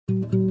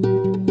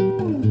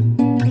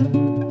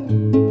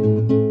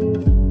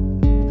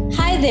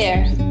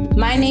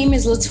My name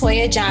is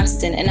Latoya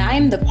Johnston, and I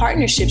am the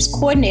Partnerships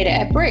Coordinator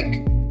at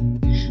BRIC.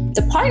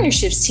 The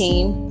Partnerships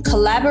team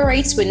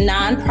collaborates with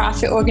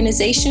nonprofit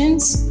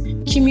organizations,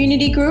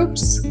 community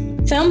groups,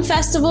 film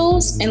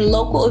festivals, and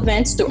local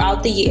events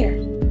throughout the year.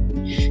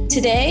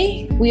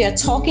 Today, we are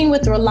talking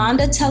with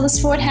Rolanda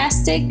Telesford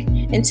Hastic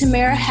and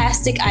Tamara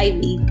Hastic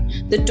Ivy,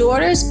 the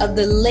daughters of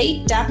the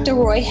late Dr.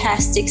 Roy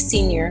Hastic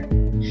Sr.,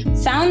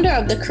 founder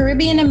of the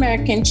Caribbean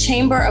American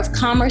Chamber of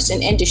Commerce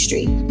and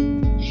Industry.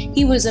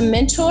 He was a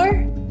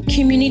mentor,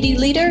 community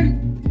leader,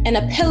 and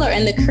a pillar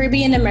in the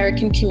Caribbean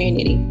American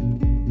community.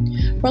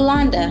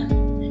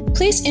 Rolanda,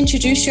 please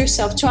introduce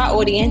yourself to our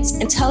audience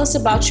and tell us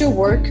about your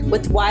work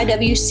with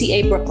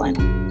YWCA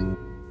Brooklyn.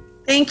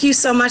 Thank you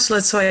so much,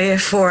 Latoya,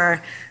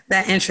 for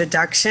that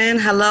introduction.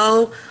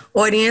 Hello,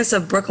 audience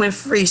of Brooklyn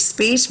Free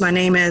Speech. My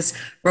name is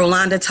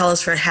Rolanda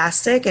Telesford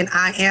Hastic, and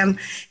I am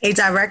a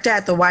director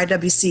at the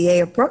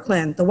YWCA of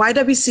Brooklyn. The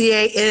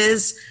YWCA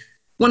is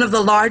one of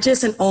the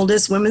largest and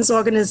oldest women's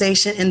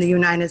organization in the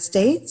United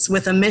States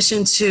with a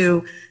mission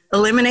to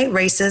eliminate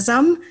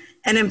racism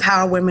and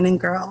empower women and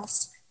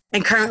girls.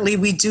 And currently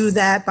we do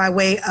that by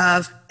way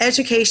of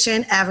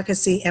education,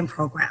 advocacy, and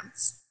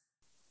programs.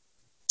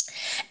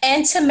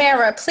 And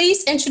Tamara,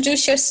 please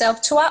introduce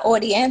yourself to our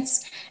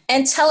audience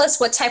and tell us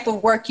what type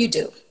of work you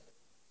do.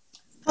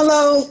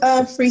 Hello,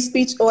 Free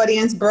Speech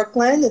audience,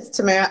 Brooklyn. It's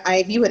Tamara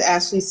Ivy with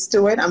Ashley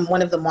Stewart. I'm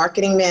one of the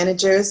marketing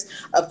managers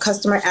of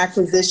customer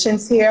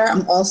acquisitions here.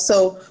 I'm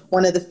also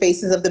one of the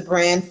faces of the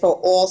brand for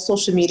all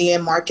social media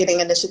and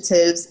marketing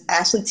initiatives,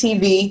 Ashley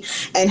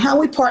TV. And how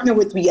we partner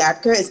with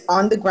WIATCA is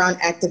on-the-ground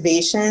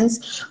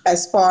activations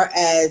as far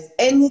as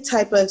any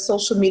type of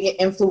social media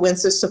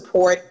influencer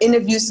support,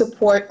 interview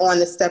support on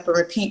the Step and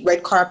Repeat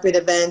red carpet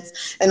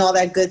events, and all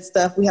that good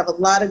stuff. We have a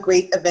lot of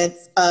great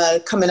events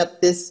coming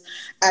up this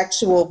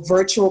actual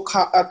virtual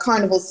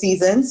carnival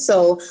season.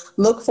 So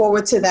look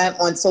forward to that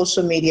on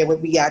social media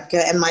with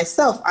WIATCA. And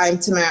myself, I'm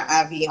Tamara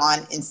Ivy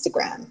on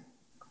Instagram.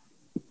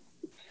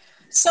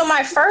 So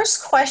my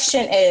first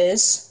question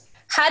is,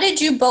 how did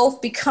you both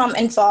become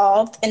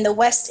involved in the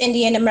West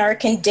Indian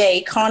American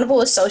Day Carnival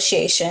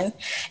Association,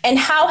 and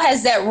how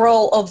has that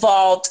role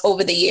evolved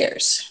over the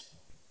years?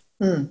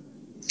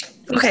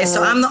 Okay,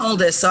 so I'm the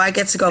oldest, so I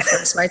get to go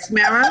first, right,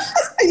 Tamara?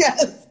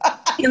 Yes.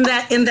 In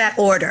that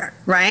order,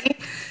 right?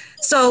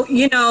 So,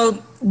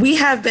 we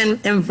have been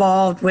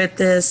involved with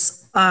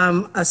this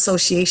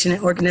association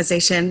and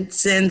organization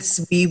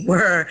since we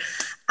were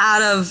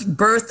out of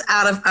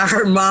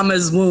our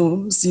mama's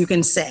wombs, you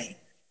can say.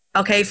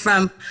 Okay,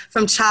 from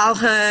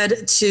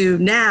childhood to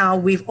now,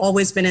 we've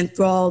always been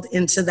enthralled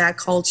into that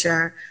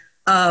culture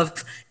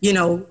of,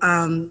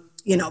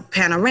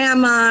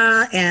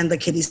 Panorama and the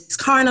Kiddies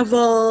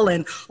Carnival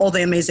and all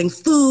the amazing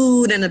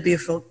food and the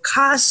beautiful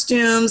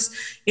costumes.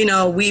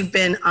 We've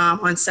been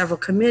on several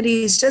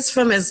committees just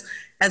from as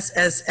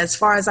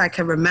far as I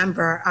can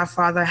remember. Our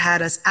father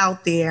had us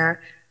out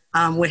there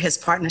with his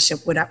partnership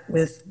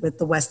with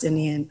the West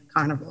Indian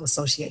Carnival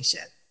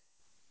Association.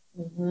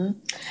 Mm-hmm.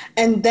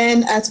 And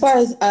then as far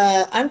as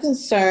I'm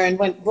concerned,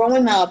 when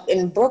growing up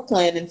in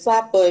Brooklyn and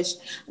Flatbush,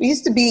 we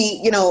used to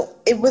be,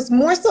 it was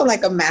more so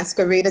like a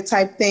masquerader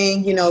type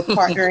thing,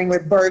 partnering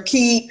with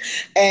Burkeet.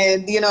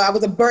 And, I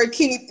was a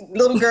Burkeet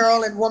little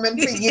girl and woman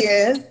for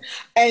years.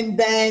 And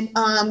then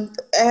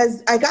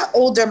as I got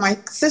older,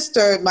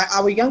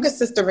 our younger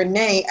sister,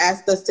 Renee,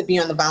 asked us to be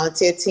on the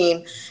volunteer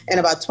team in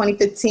about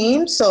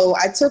 2015. So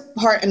I took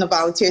part in the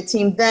volunteer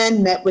team,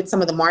 then met with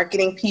some of the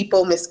marketing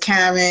people, Miss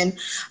Karen,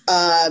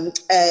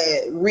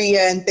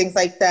 Rhea and things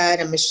like that,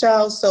 and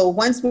Michelle. So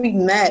once we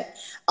met,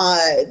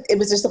 it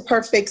was just a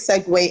perfect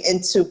segue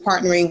into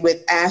partnering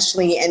with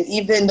Ashley and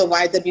even the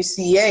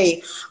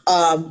YWCA,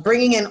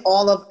 bringing in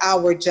all of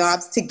our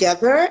jobs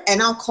together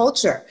and our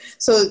culture.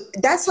 So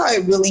that's how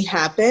it really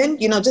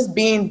happened, just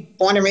being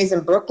born and raised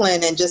in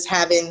Brooklyn and just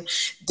having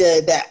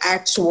the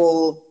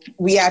actual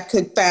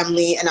WIATCA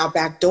family in our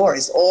back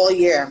doors all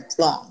year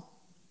long.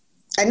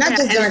 And not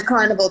just during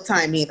carnival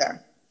time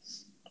either.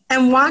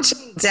 And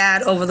watching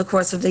Dad over the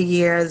course of the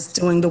years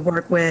doing the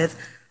work with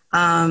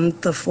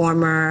the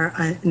former,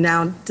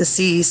 now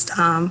deceased,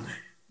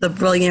 the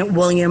brilliant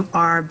William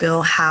R.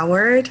 Bill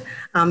Howard.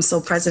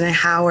 So President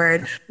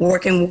Howard,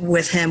 working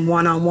with him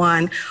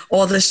one-on-one,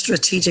 all the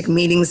strategic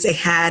meetings they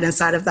had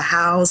inside of the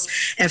house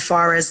as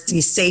far as the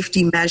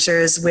safety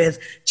measures with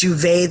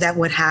Juve that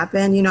would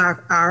happen,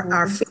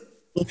 our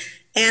family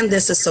and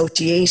this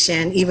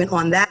association, even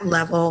on that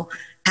level,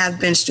 have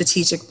been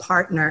strategic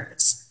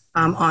partners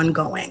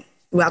ongoing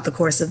throughout the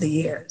course of the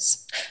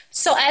years.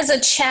 So as a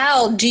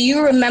child, do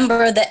you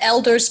remember the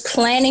elders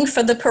planning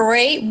for the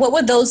parade? What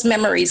were those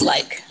memories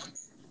like?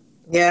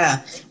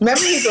 Yeah,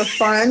 memories are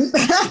fun.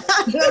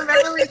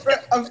 Memories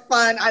are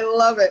fun. I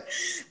love it.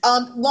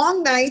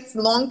 Long nights,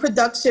 long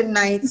production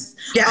nights.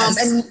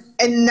 Yes.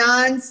 and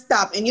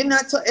nonstop. And you're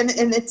not, and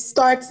it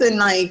starts in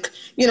like,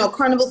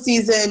 carnival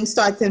season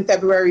starts in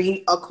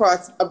February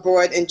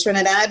abroad in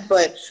Trinidad,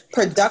 but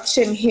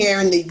production here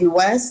in the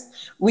U.S.,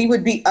 we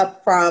would be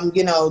up from,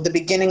 the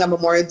beginning of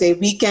Memorial Day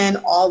weekend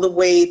all the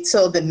way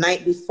till the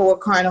night before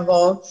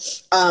Carnival,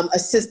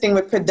 assisting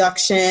with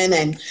production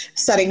and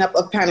setting up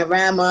a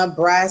panorama,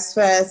 brass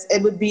fest.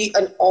 It would be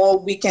an all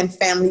weekend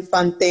family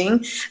fun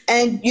thing.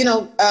 And,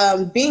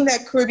 being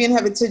that Caribbean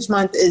Heritage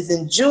Month is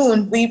in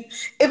June,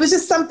 it was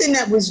just something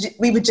that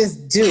we would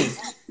just do,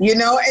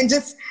 and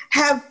just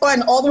have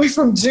fun all the way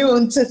from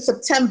June to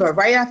September.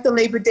 Right after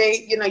Labor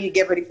Day, you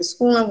get ready for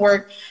school and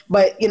work.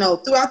 But,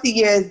 throughout the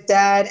years,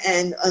 Dad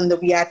and the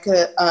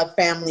Wiatka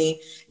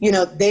family,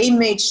 they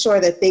made sure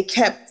that they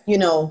kept,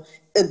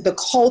 the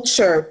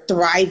culture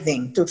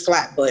thriving through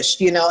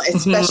Flatbush,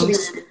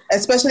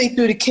 especially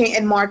through the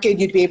Canton Market.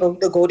 You'd be able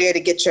to go there to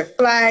get your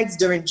flags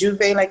during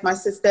Juve, like my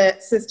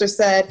sister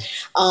said.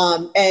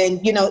 And,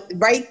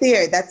 right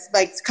there, that's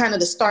like kind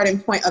of the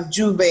starting point of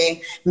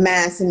Juve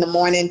Mass in the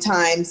morning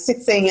time,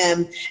 6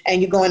 a.m.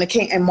 And you go in the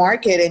Canton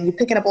Market and you're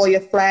picking up all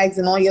your flags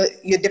and all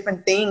your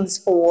different things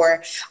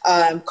for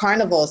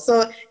Carnival.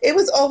 So it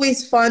was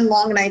always fun,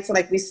 long nights,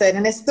 like we said,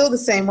 and it's still the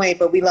same way,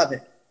 but we love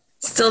it.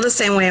 Still the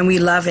same way, and we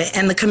love it.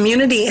 And the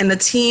community and the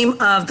team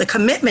of the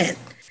commitment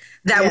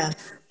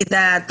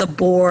that the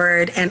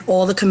board and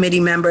all the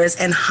committee members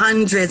and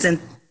hundreds and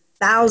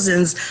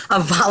thousands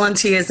of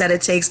volunteers that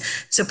it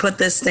takes to put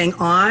this thing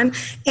on.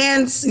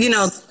 And,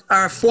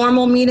 our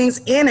formal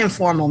meetings and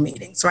informal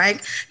meetings,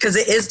 right? Because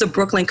it is the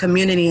Brooklyn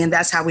community, and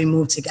that's how we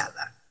move together.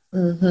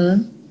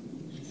 Mm-hmm.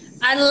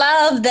 I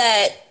love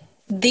that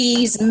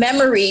these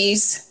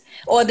memories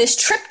or this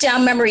trip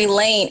down memory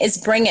lane is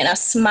bringing a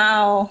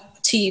smile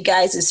to you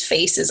guys'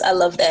 faces. I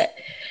love that.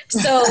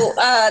 So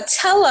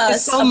tell us.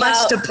 It's so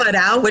much to put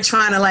out. We're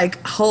trying to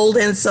hold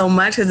in so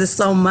much because there's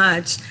so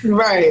much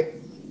right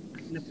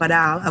to put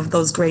out of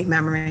those great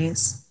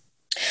memories.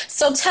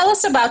 So tell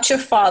us about your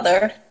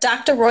father,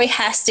 Dr. Roy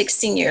Hastic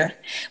Sr.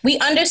 We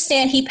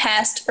understand he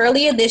passed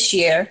earlier this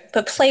year,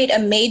 but played a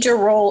major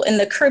role in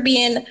the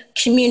Caribbean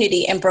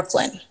community in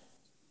Brooklyn.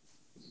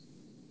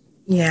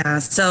 Yeah,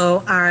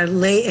 so our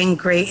late and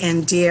great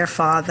and dear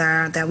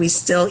father that we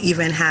still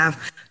even have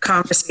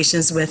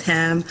conversations with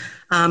him,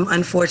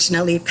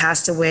 unfortunately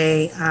passed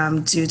away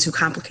due to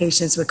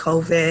complications with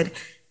COVID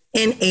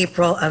in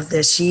April of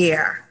this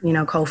year.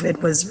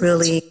 COVID was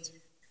really,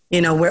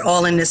 we're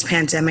all in this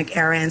pandemic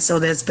era, and so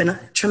there's been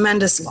a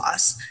tremendous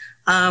loss.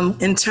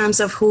 In terms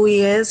of who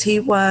he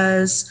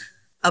was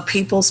a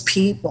people's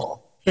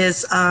people.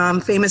 His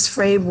famous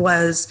phrase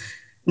was,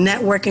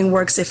 networking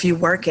works if you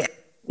work it.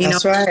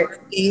 That's right.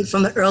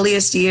 From the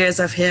earliest years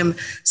of him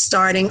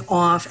starting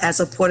off as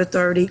a Port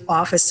Authority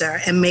officer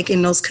and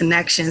making those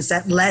connections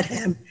that led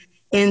him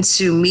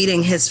into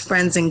meeting his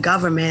friends in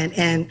government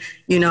and,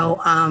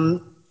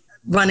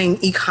 running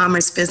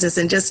e-commerce business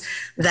and just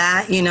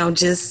that,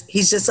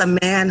 he's just a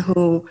man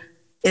who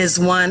is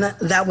one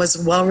that was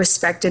well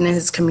respected in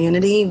his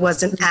community,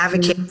 was an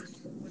advocate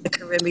for the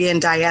Caribbean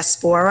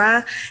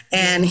diaspora.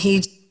 And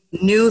he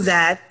knew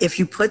that if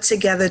you put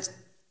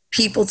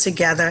people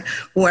together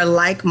who are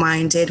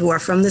like-minded, who are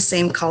from the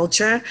same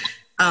culture,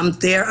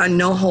 there are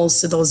no holes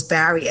to those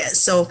barriers.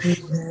 So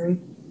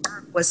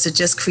was to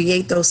just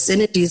create those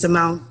synergies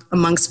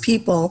amongst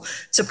people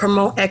to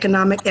promote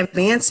economic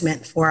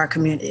advancement for our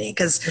community,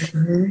 because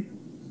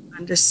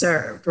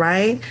underserved,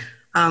 right?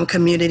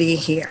 Community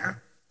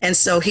here. And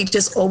so he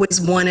just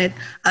always wanted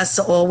us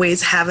to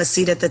always have a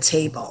seat at the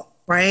table,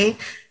 right?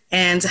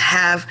 And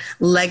have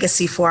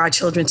legacy for our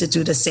children to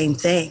do the same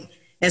thing.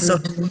 And so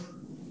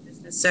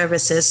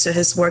services to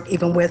his work,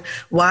 even with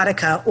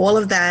Wadaka, all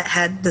of that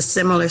had the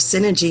similar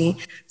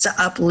synergy to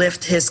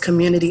uplift his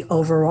community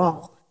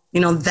overall.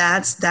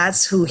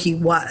 That's who he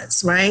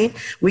was, right?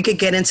 We could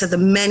get into the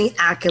many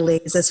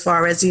accolades as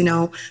far as,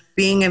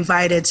 being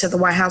invited to the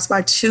White House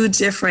by 2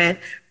 different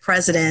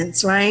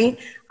presidents, right?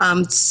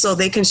 So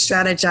they can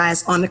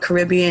strategize on the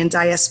Caribbean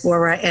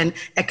diaspora and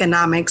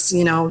economics,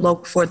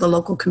 for the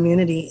local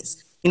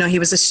communities. He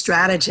was a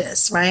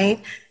strategist,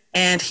 right?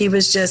 And he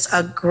was just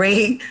a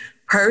great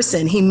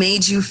person. He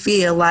made you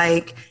feel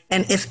like,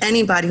 and if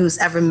anybody who's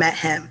ever met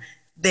him,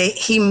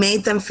 he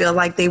made them feel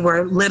like they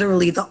were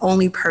literally the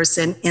only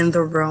person in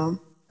the room,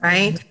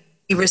 right? Mm-hmm.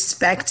 He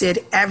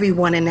respected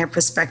everyone in their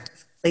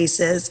prospective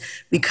places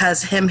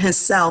because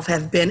himself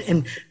have been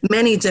in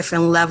many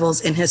different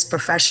levels in his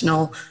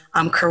professional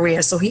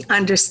career. So he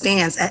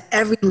understands at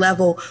every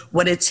level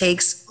what it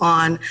takes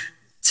to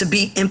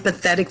be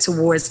empathetic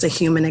towards the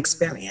human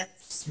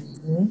experience.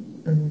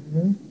 Mm-hmm.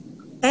 Mm-hmm.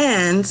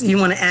 And you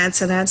want to add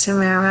to that,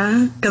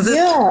 Tamara?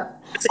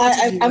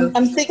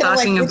 I'm thinking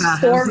of which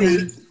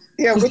story.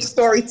 Which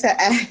story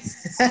to add?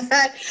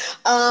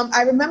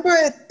 I remember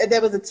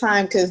there was a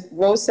time, because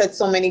Rose said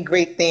so many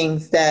great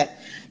things that,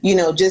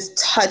 just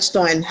touched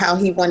on how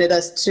he wanted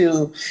us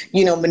to,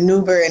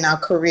 maneuver in our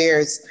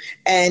careers.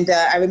 And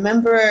I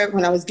remember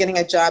when I was getting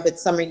a job at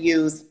Summer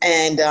Youth,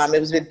 and it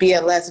was with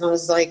BLS, and I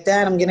was like,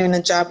 Dad, I'm getting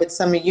a job at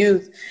Summer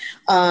Youth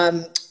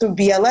through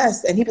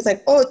BLS. And he was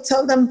like, oh,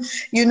 tell them,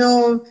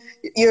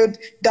 you're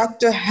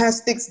Dr.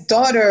 Hastic's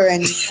daughter,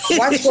 and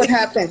watch what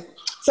happened.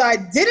 So I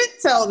didn't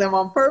tell them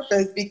on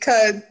purpose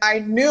because I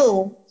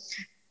knew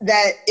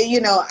that,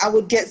 I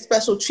would get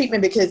special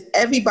treatment because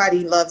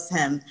everybody loves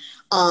him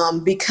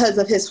because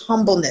of his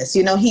humbleness.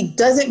 He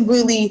doesn't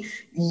really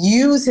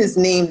use his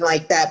name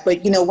like that,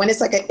 but, when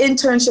it's like an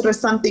internship or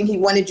something, he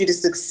wanted you to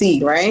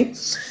succeed, right?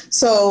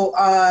 So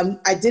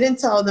I didn't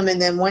tell them. And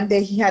then one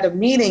day he had a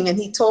meeting and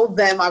he told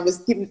them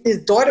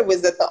his daughter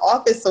was at the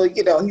office. So,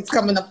 he's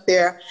coming up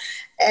there.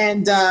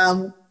 And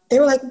they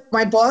were like,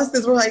 my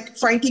bosses were like,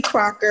 Frankie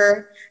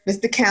Crocker,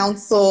 Mr.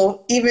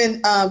 Council, even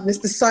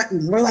Mr.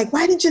 Sutton. We're like,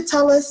 why didn't you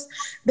tell us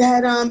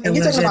that? It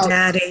was your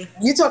daddy.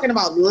 You're talking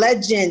about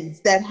legends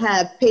that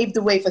have paved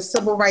the way for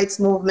civil rights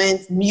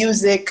movements,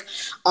 music.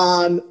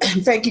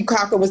 Frankie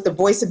Crocker was the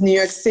voice of New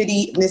York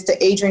City. Mr.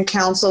 Adrian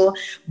Council,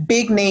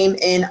 big name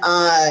in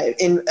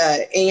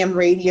AM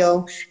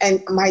radio.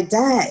 And our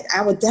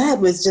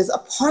dad was just a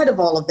part of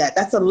all of that.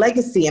 That's a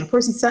legacy. And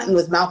Percy Sutton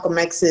was Malcolm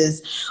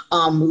X's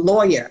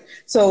lawyer.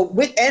 So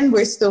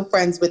we're still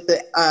friends with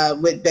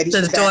with Betty.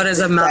 The daughters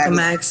of Malcolm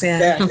X, yeah.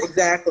 Yes,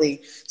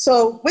 exactly.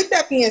 So with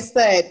that being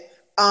said,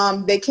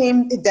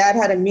 Dad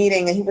had a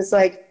meeting and he was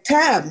like,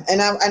 Tam,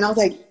 and I was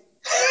like,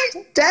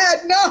 Dad,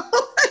 no.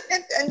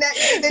 and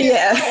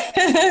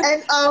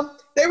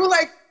they were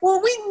like, well,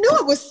 we knew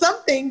it was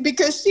something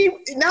because she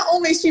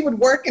would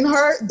work in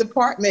her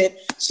department,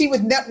 she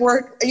would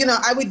network,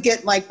 I would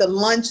get like the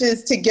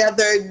lunches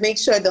together, make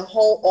sure the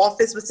whole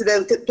office was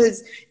together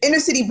because inner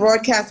city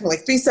broadcasting were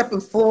like 3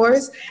 separate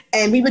floors.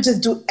 And we would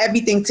just do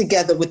everything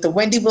together with the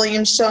Wendy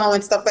Williams show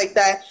and stuff like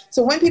that.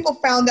 So when people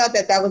found out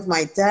that was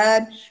my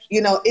dad,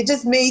 it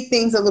just made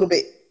things a little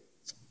bit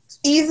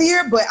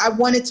easier, but I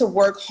wanted to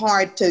work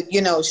hard to,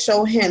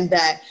 show him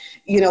that,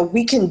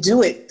 we can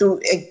do it through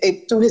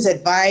his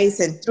advice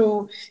and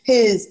through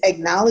his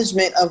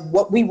acknowledgement of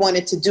what we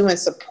wanted to do and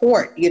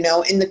support,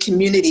 in the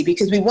community,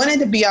 because we wanted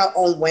to be our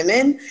own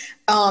women.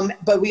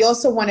 But we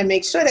also want to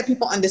make sure that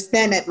people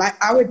understand that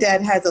our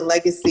dad has a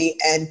legacy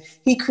and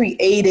he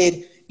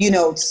created,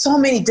 so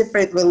many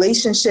different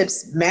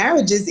relationships,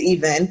 marriages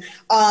even,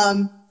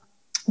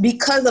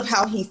 because of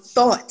how he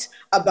thought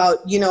about,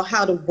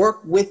 how to work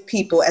with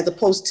people as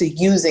opposed to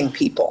using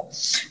people,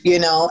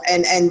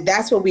 and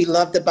that's what we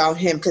loved about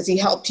him because he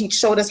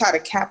showed us how to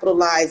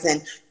capitalize.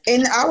 And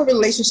in our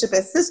relationship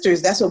as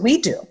sisters, that's what we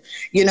do.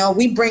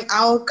 We bring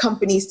our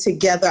companies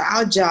together,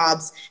 our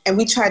jobs, and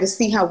we try to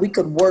see how we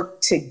could work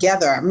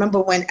together. I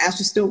remember when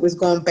Ashley Stewart was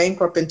going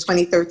bankrupt in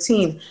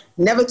 2013,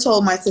 never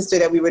told my sister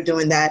that we were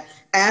doing that.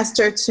 Asked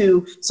her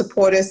to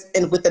support us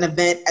with an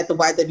event at the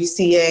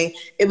YWCA.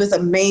 It was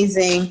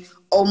amazing.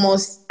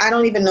 Almost, I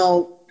don't even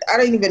know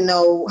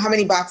how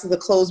many boxes of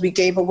clothes we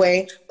gave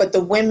away, but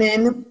the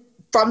women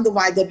from the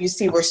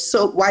YWCA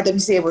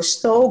were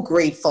so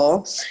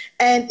grateful.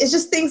 And it's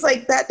just things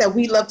like that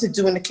we love to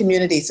do in the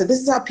community. So this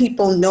is how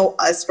people know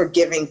us for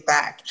giving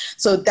back.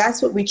 So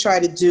that's what we try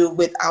to do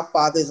with our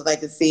father's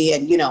legacy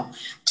and,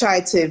 try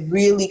to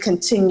really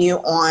continue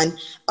on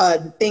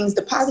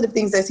the positive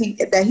things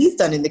that he's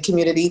done in the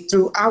community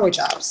through our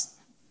jobs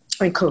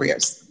and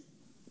careers.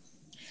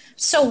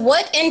 So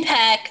what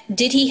impact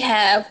did he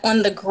have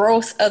on the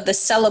growth of the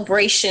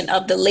celebration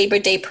of the Labor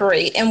Day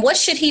Parade? And what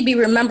should he be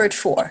remembered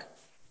for?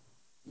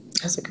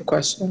 That's a good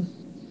question.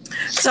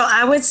 So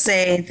I would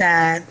say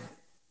that,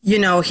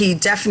 he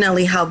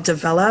definitely helped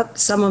develop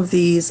some of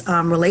these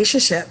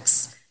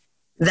relationships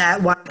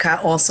that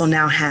YCOT also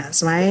now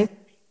has, right?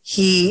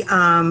 He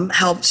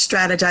helped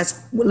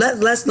strategize.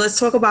 Let's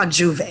talk about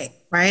Juve,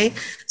 right?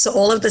 So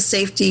all of the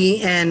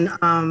safety and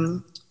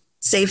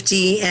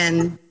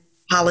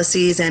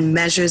policies and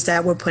measures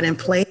that were put in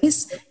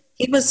place.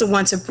 He was the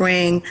one to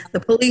bring the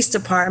police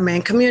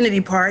department,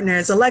 community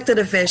partners, elected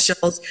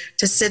officials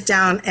to sit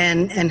down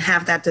and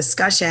have that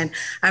discussion.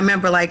 I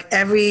remember let's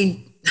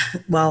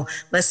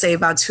say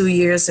about 2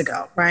 years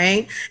ago,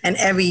 right? And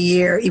every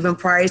year, even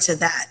prior to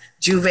that,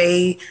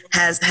 Juve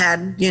has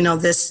had,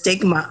 this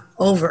stigma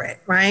over it,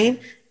 right?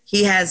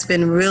 He has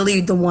been really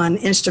the one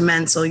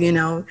instrumental,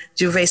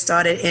 Juve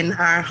started in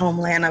our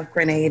homeland of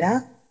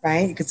Grenada,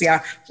 right? You can see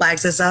our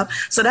flags is up.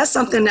 So that's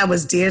something that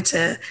was dear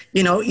to,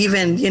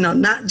 even,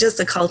 not just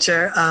the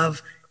culture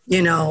of,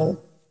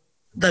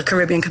 the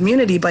Caribbean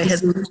community, but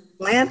his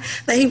land,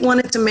 that he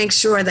wanted to make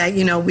sure that,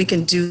 we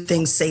can do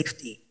things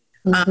safely.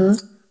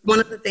 Mm-hmm. One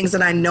of the things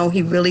that I know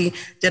he really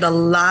did a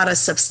lot of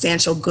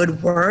substantial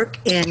good work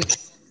in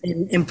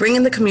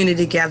bringing the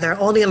community together,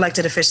 all the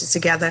elected officials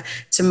together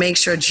to make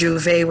sure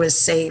Juve was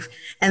safe.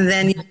 And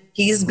then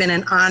he's been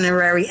an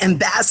honorary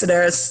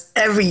ambassador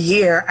every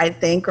year, I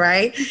think,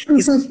 right?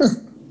 He's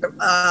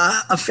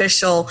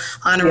official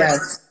honorary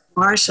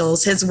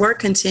marshals. His work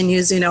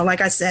continues,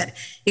 like I said,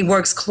 he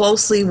works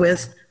closely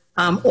with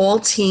all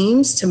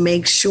teams to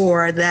make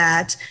sure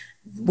that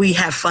we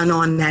have fun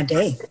on that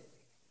day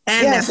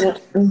and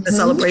the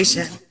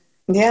celebration.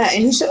 Yeah,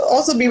 and he should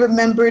also be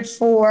remembered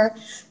for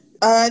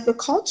the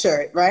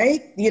culture,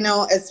 right? You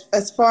know,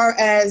 as far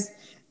as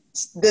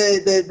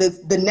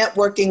the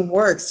networking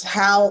works,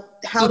 how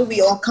do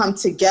we all come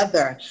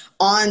together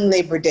on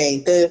Labor Day?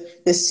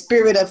 The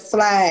spirit of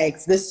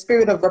flags, the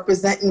spirit of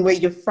representing where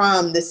you're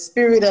from, the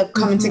spirit of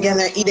coming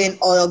together and eating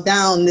oil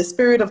down, the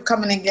spirit of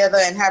coming together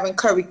and having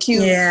curry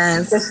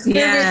cubes, the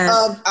spirit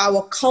of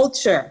our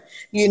culture,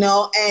 you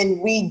know,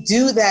 and we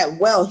do that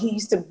well. He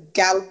used to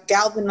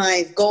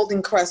galvanize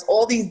Golden Crust,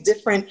 all these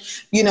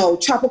different, you know,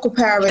 Tropical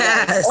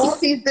Paradise, all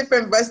these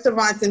different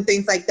restaurants and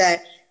things like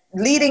that,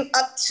 leading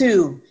up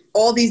to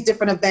all these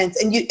different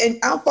events. And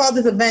our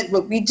father's event,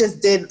 what we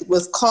just did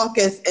was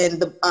caucus in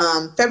the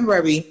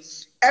February.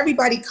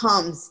 Everybody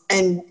comes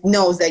and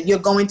knows that you're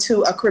going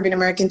to a Caribbean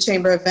American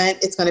Chamber event.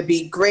 It's going to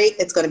be great.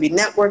 It's going to be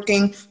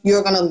networking.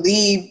 You're going to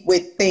leave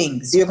with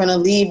things. You're going to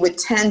leave with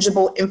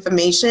tangible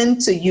information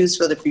to use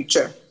for the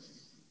future.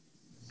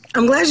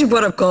 I'm glad you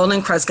brought up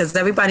Golden Crust, because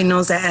everybody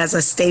knows that as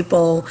a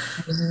staple.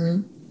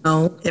 You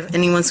know, if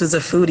anyone who's a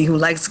foodie who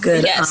likes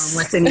good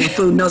West Indian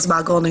food knows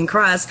about Golden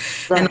Crust.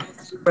 Right. And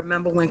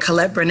remember when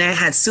Colette Burnett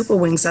had Super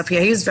Wings up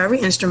here, he was very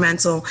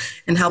instrumental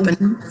in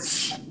helping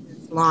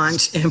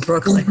launch in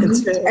Brooklyn.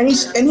 And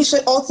he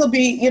should also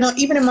be, you know,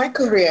 even in my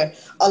career,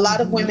 a lot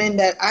of women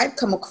that I've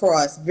come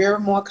across, Vera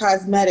Moore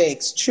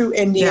Cosmetics, True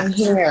Indian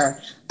Hair,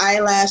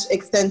 eyelash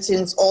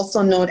extensions,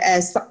 also known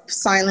as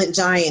silent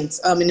giants.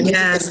 In the music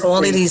industry.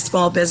 All of these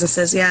small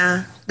businesses,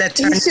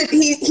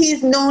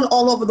 He's known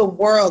all over the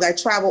world. I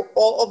travel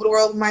all over the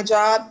world with my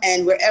job,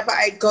 and wherever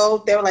I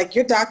go, they were like,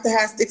 "You're Dr.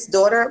 Hastic's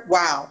daughter?"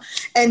 Wow.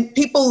 And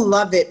people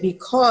love it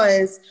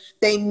because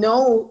they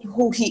know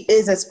who he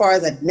is as far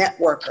as a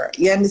networker.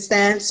 You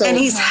understand? So, and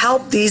he's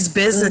helped these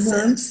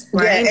businesses,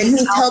 right? Yeah, and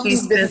he's helped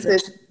these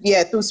businesses,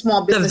 through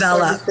small business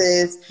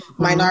services,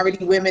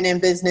 minority women in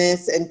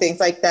business and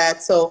things like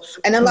that. So,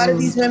 and a lot of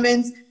these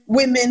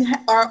women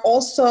are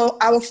also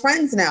our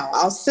friends now,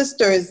 our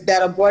sisters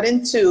that are brought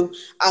into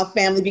our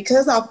family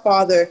because our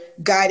father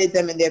guided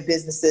them in their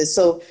businesses.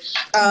 So,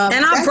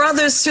 and our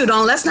brothers too.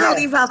 Let's not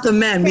leave out the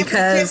men,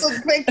 because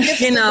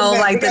you know,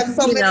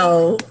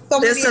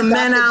 there's some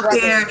men out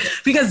there,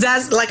 because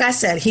that's, like I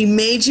said, he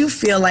made you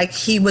feel like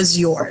he was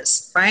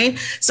yours, right?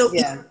 So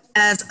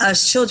as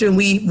us children,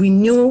 we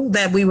knew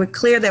that we were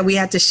clear that we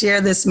had to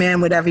share this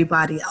man with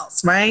everybody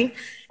else, right?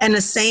 And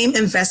the same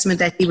investment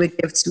that he would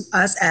give to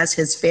us as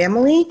his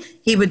family,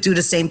 he would do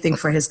the same thing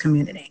for his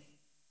community.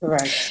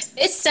 Right.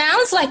 It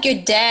sounds like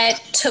your dad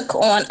took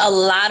on a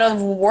lot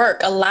of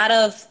work, a lot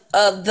of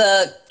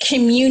the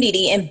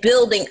community, and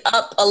building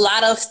up a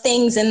lot of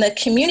things in the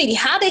community.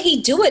 How did he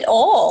do it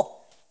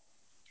all?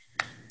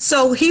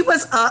 So he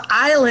was an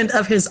island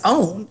of his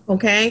own,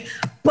 okay?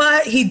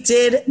 But he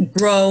did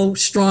grow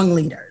strong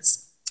leaders.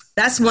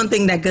 That's one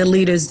thing that good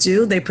leaders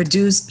do. They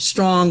produce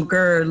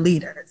stronger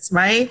leaders,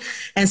 right?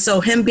 And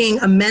so him being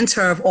a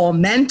mentor of all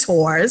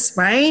mentors,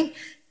 right?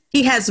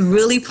 He has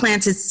really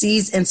planted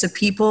seeds into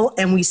people,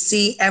 and we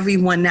see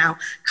everyone now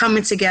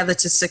coming together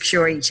to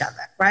secure each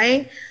other,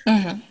 right?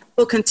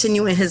 We'll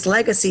continue in his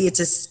legacy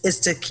is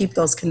to keep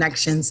those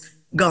connections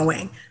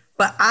going.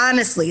 But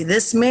honestly,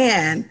 this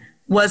man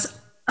was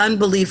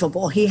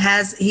unbelievable. He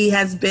has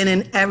been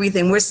in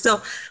everything.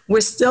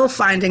 We're still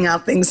finding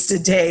out things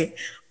today,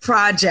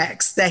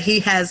 projects that he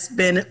has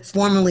been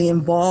formally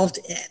involved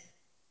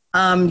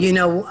in.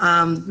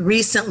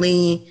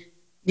 Recently,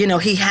 you know,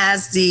 he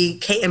has the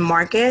Caton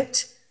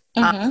Market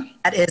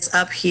that is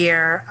up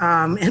here.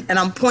 And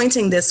I'm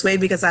pointing this way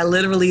because I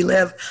literally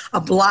live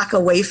a block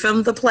away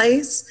from the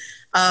place.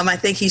 I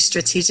think he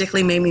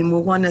strategically made me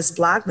move on this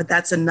block, but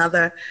that's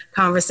another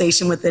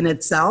conversation within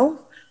itself.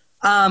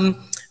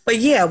 But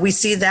yeah, we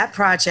see that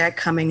project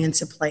coming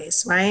into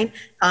place, right?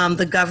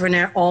 The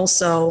governor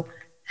also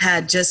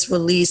had just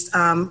released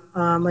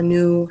a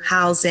new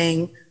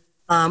housing,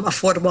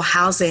 affordable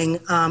housing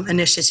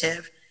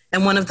initiative.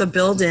 And one of the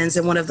buildings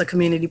and one of the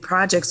community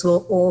projects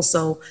will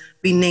also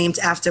be named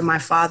after my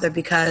father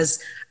because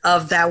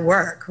of that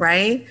work,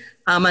 right?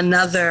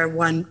 Another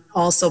one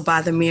also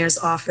by the mayor's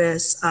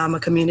office, a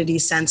community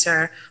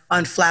center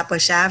on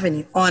Flatbush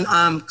Avenue,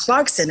 on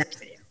Clarkson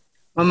Avenue.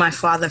 When my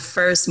father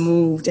first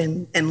moved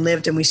and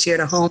lived and we shared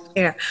a home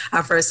here,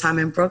 our first time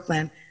in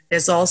Brooklyn,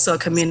 there's also a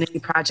community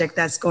project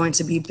that's going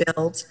to be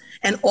built.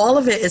 And all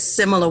of it is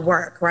similar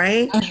work,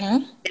 right?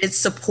 It's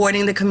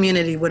supporting the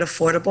community with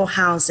affordable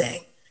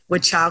housing,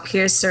 with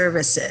childcare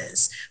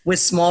services, with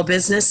small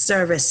business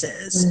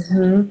services,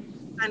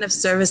 kind of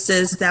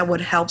services that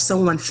would help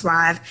someone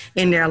thrive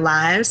in their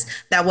lives,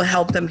 that will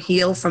help them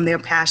heal from their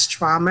past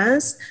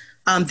traumas,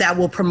 that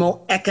will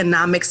promote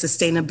economic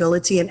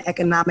sustainability and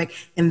economic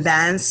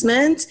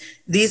advancement.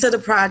 This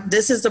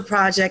is the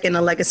project and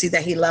the legacy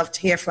that he loved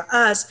here for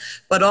us,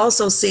 but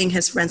also seeing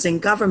his friends in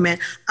government,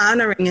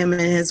 honoring him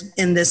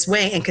in this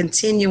way and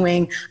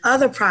continuing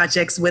other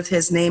projects with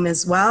his name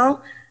as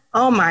well.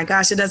 oh my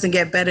gosh, it doesn't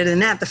get better than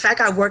that. The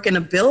fact I work in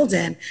a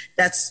building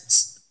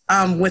that's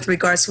with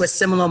regards to a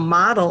similar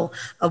model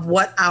of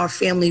what our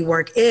family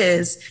work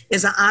is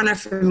an honor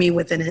for me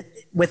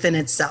within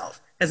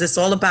itself, because it's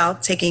all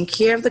about taking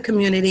care of the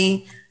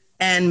community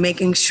and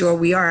making sure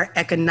we are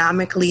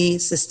economically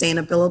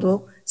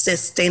sustainable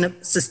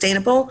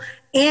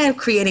and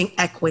creating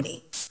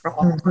equity for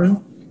all.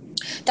 Mm-hmm.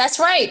 That's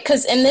right,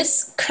 because in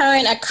this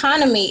current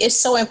economy, it's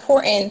so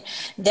important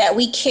that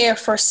we care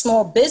for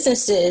small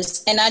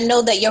businesses. And I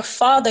know that your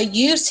father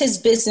used his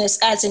business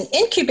as an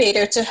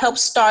incubator to help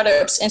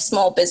startups and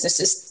small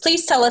businesses.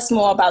 Please tell us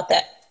more about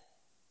that.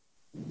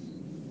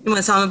 You want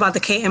to tell them about the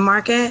KN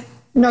Market?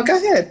 No, go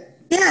ahead.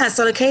 Yeah,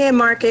 so the KN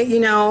Market,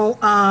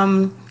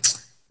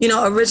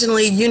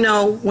 originally,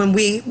 when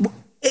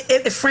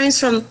it frames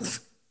from,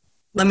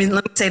 let me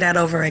say that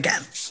over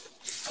again.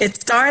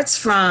 It starts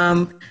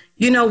from,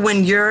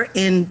 when you're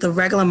in the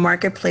regular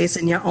marketplace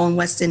in your own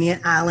West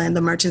Indian island,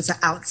 the merchants are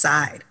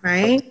outside,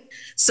 right?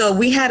 So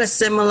we had a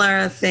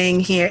similar thing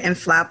here in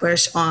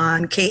Flatbush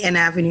on KN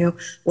Avenue,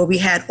 where we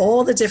had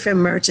all the different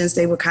merchants.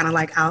 They were kind of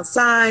like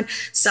outside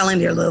selling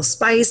their little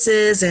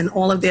spices and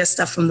all of their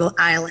stuff from the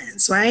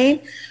islands,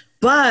 right?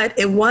 But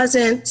it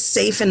wasn't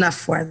safe enough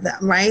for them,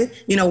 right?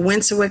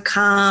 Winter would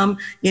come,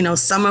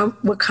 summer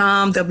would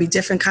come. There'll be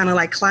different kind of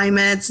like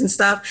climates and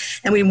stuff.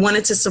 And we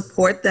wanted to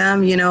support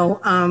them,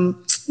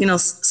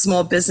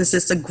 small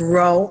businesses to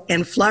grow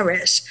and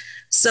flourish.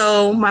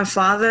 So my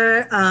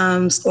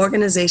father's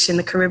organization,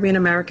 the Caribbean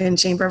American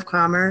Chamber of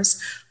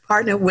Commerce,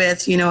 partnered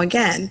with,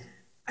 again,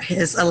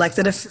 his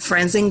elected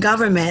friends in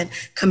government,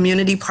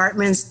 community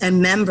partners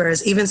and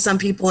members, even some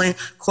people in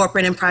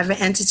corporate and private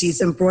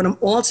entities, and brought them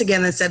all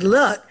together and said,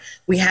 look,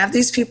 we have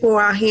these people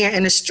out here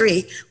in the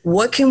street.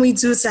 What can we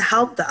do to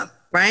help them,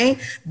 right?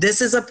 This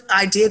is an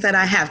idea that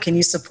I have. Can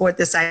you support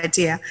this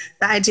idea?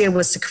 The idea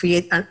was to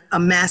create a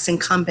mass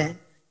incumbent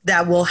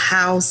that will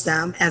house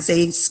them as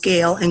they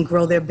scale and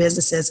grow their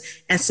businesses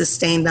and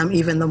sustain them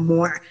even the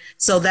more.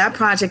 So that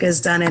project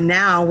is done, and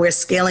now we're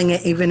scaling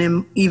it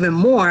even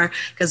more,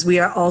 because we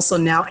are also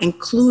now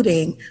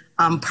including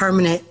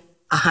permanent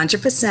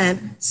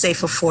 100%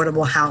 safe,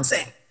 affordable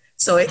housing.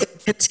 So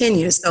it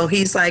continues. So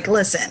he's like,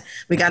 listen,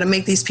 we got to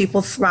make these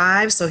people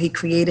thrive. So he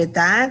created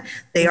that.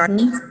 They are.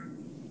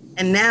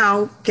 And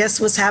now,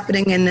 guess what's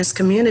happening in this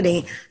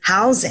community?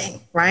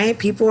 Housing, right?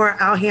 People are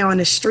out here on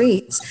the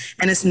streets,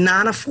 and it's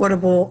not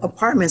affordable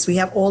apartments. We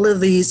have all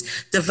of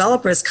these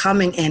developers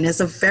coming in. It's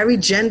a very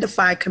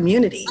gentrified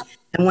community.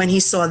 And when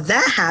he saw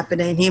that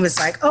happening, he was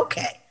like,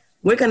 okay,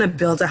 we're going to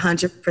build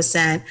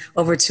 100%,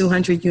 over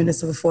 200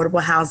 units of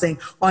affordable housing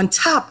on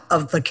top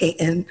of the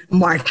KN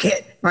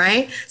Market,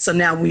 right? So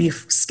now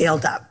we've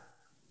scaled up.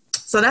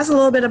 So that's a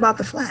little bit about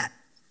the flat.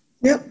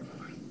 Yep.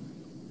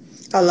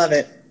 I love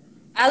it.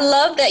 I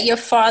love that your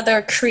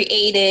father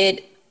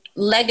created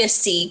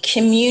legacy,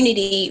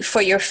 community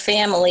for your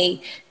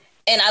family.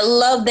 And I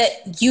love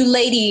that you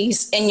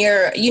ladies and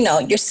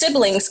your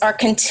siblings are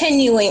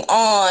continuing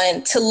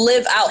on to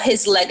live out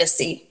his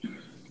legacy.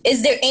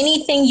 Is there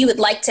anything you would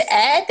like to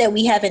add that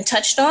we haven't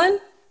touched on?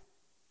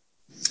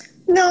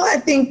 No, I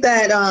think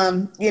that,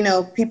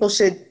 people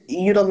should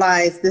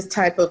utilize this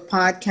type of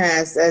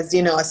podcast as,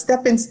 a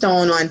stepping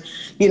stone on,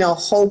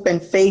 hope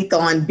and faith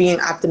on being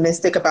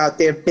optimistic about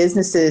their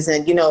businesses.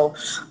 And,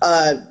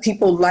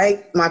 people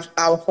like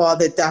our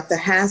father, Dr.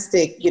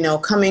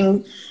 Hastic,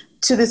 coming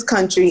to this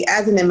country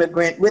as an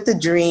immigrant with a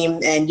dream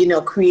and,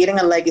 creating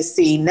a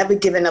legacy, never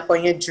giving up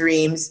on your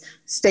dreams,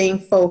 staying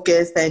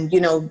focused and,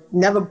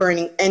 never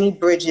burning any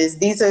bridges.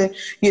 These are,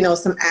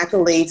 some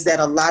accolades that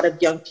a lot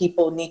of young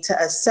people need to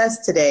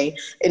assess today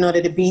in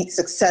order to be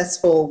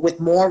successful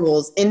with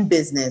morals in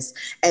business.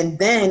 And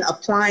then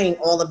applying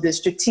all of the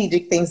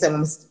strategic things that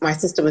my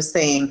sister was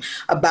saying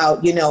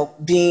about,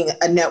 being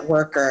a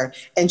networker,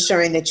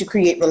 ensuring that you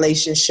create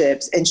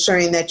relationships,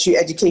 ensuring that you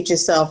educate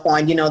yourself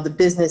on, the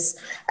business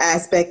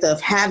aspect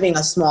of having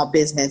a small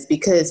business,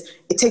 because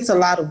it takes a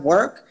lot of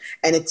work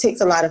and it takes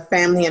a lot of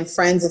family and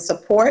friends and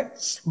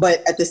support.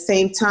 But at the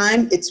same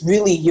time, it's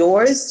really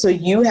yours. So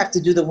you have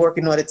to do the work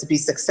in order to be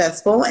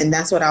successful. And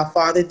that's what our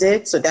father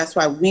did. So that's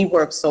why we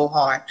work so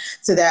hard.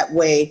 So that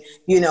way,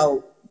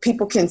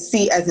 people can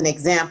see as an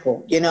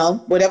example,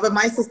 whatever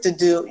my sister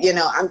do,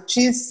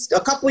 she's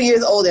a couple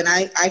years old and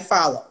I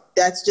follow.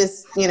 That's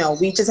just,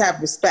 we just have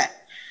respect.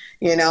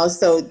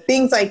 So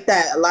things like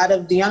that. A lot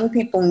of the young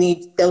people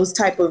need those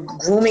type of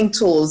grooming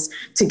tools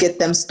to get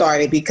them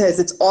started, because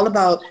it's all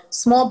about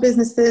small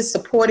businesses,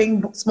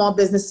 supporting small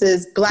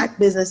businesses, Black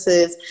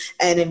businesses,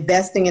 and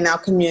investing in our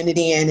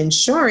community and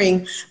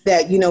ensuring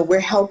that, we're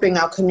helping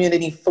our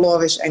community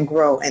flourish and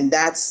grow. And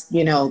that's,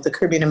 the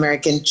Caribbean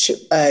American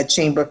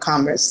Chamber of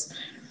Commerce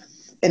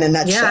in a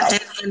nutshell.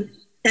 Yeah,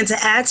 and to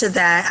add to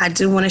that, I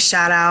do want to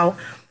shout out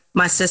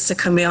my sister,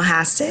 Camille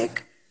Hastic,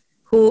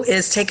 who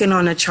is taking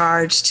on a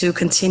charge to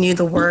continue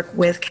the work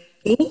with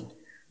Katie.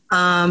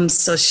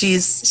 So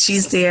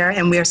she's there,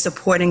 and we are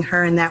supporting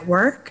her in that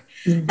work.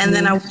 Mm-hmm. And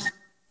then I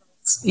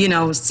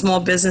small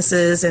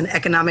businesses and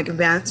economic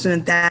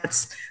advancement,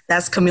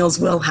 that's Camille's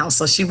wheelhouse.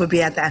 So she would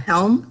be at that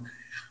helm,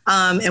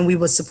 and we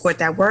would support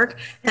that work.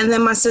 And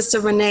then my sister,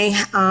 Renee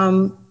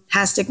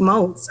Hastic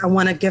Moats, I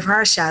want to give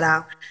her a shout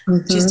out.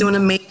 Mm-hmm. She's doing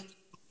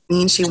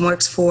amazing. She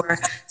works for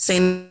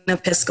St.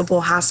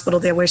 Episcopal Hospital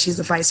there, where she's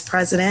the vice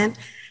president.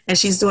 And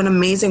she's doing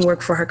amazing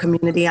work for her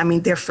community. I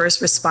mean, they're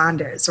first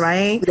responders,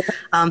 right?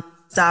 Yeah.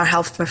 It's our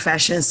health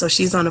profession. So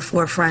she's on the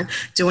forefront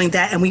doing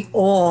that. And we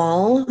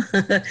all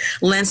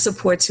lend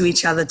support to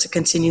each other to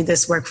continue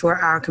this work for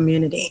our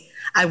community.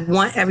 I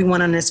want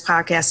everyone on this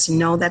podcast to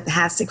know that the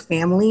Hastic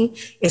family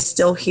is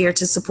still here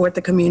to support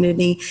the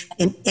community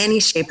in any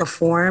shape or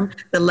form.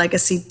 The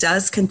legacy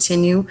does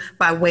continue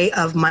by way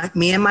of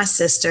me and my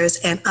sisters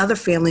and other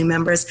family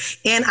members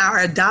and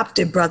our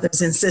adopted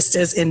brothers and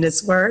sisters in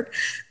this work.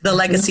 The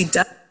legacy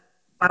does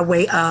by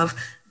way of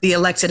the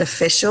elected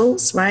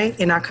officials, right,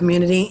 in our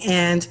community.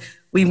 And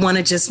we want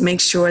to just make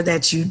sure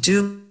that you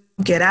do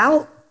get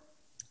out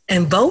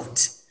and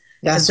vote.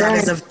 That's right.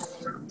 That is an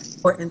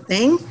important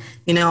thing.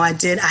 I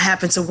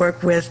happened to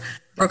work with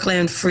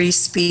Brooklyn Free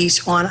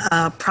Speech on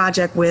a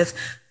project with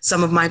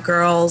some of my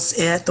girls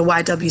at the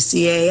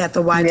YWCA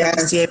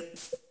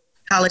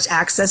College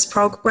Access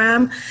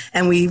Program.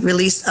 And we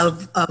released a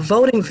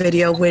voting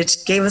video,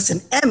 which gave us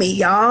an Emmy,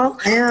 y'all.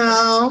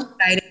 Yeah.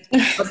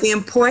 But the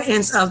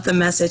importance of the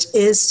message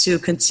is to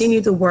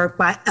continue the work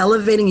by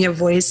elevating your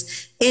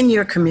voice in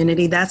your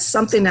community. That's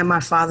something that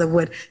my father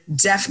would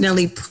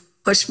definitely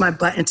push my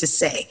button to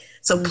say.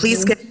 So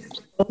please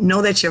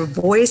know that your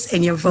voice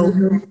and your vote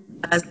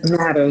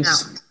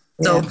matters.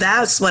 So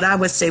that's what I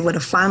would say with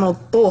a final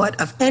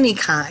thought of any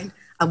kind.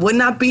 I would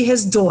not be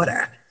his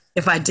daughter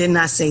if I did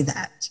not say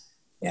that.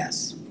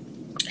 Yes.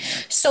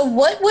 So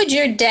what would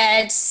your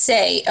dad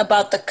say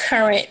about the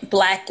current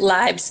Black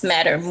Lives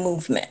Matter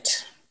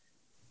movement?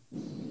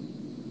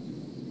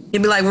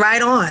 He'd be like,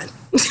 right on.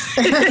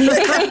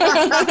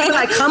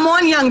 Like, come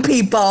on, young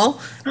people.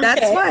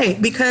 That's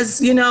right. Because,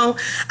 John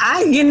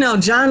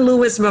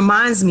Lewis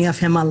reminds me of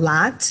him a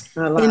lot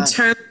in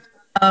terms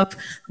of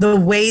the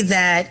way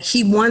that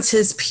he wants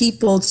his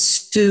people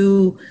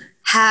to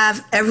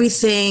have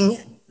everything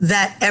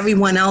that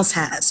everyone else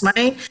has,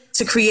 right?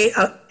 To create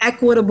an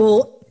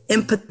equitable,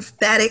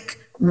 empathetic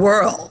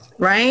world,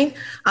 right?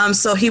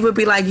 So he would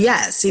be like,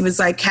 yes. He was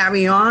like,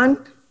 carry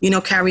on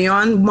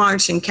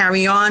marching,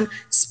 carry on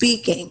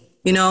speaking.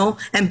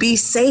 And be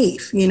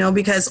safe,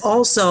 because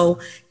also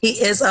he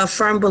is a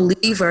firm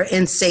believer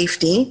in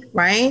safety,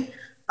 right?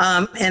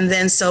 And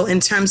then so in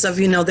terms of,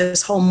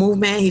 this whole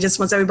movement, he just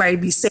wants everybody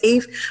to be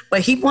safe,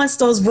 but he wants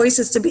those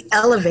voices to be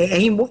elevated.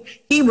 And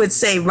he would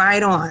say,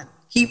 right on,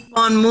 keep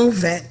on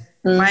moving,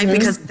 right?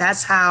 Because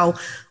that's how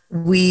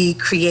we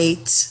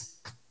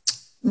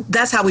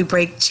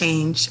break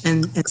change.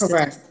 And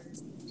correct.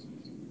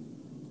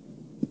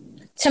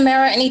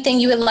 Tamara, anything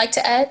you would like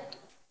to add?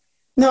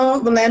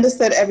 No, Rolando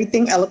said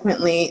everything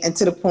eloquently and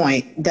to the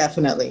point,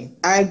 definitely.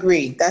 I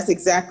agree. That's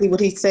exactly what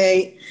he'd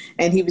say.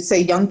 And he would say,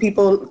 young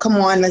people, come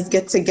on, let's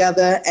get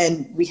together,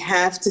 and we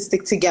have to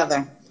stick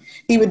together.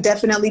 He would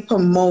definitely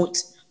promote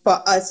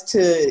for us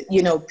to,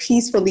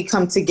 peacefully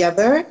come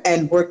together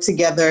and work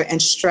together and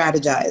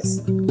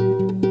strategize.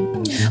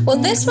 Well,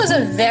 this was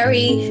a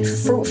very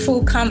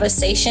fruitful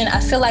conversation. I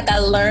feel like I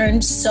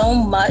learned so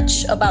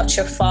much about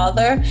your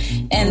father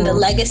and the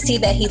legacy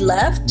that he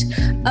left.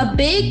 A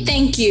big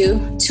thank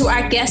you to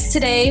our guests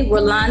today,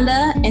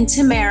 Rolanda and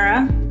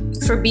Tamara,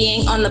 for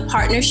being on the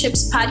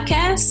Partnerships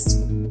podcast.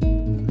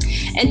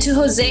 And to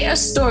Jose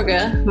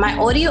Astorga, my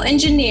audio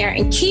engineer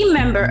and key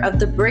member of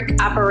the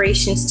BRIC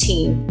operations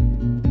team.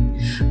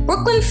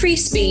 Brooklyn Free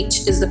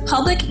Speech is the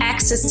public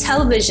access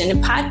television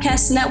and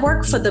podcast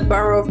network for the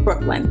borough of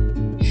Brooklyn.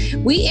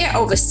 We air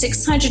over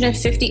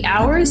 650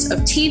 hours of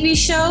TV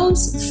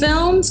shows,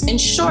 films,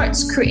 and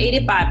shorts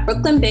created by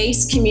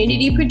Brooklyn-based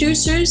community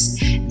producers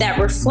that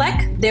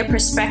reflect their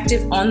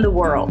perspective on the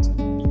world.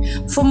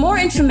 For more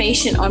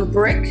information on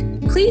BRIC,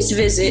 please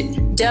visit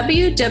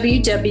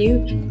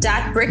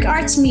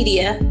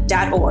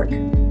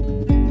www.bricartsmedia.org.